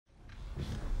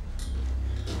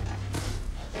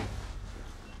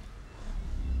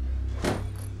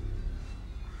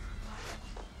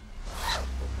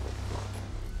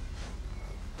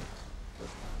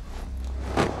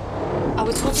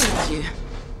was hoping with you.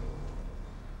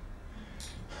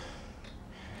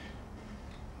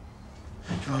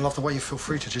 You know, I love the way you feel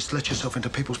free to just let yourself into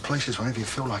people's places whenever you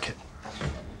feel like it.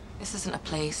 This isn't a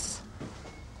place.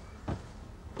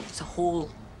 It's a hole.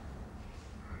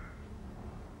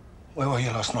 Where were you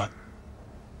last night?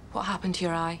 What happened to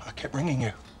your eye? I kept ringing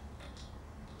you.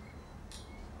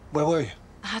 Where were you?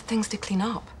 I had things to clean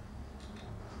up.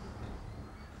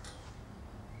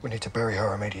 We need to bury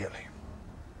her immediately.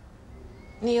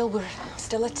 Neil, we're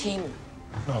still a team.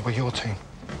 No, we're your team.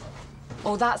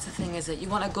 Oh, that's the thing, is it? You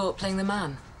want to go at playing the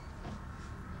man?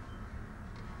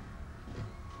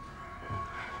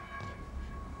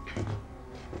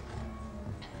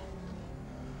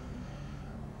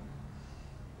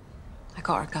 I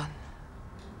got her gun.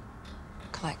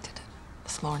 Collected it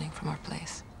this morning from our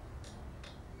place.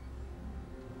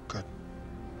 Good.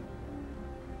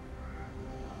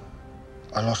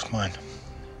 I lost mine.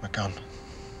 My gun.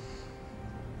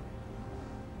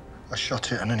 I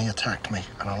shot it and then he attacked me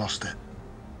and I lost it.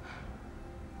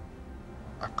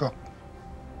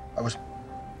 I was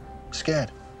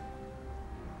scared.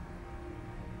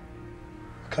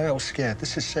 Okay, I was scared.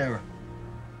 This is Sarah.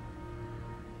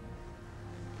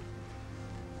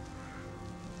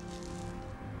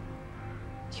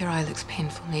 Your eye looks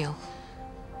painful, Neil.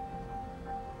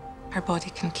 Her body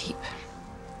can keep.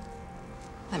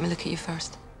 Let me look at you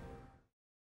first.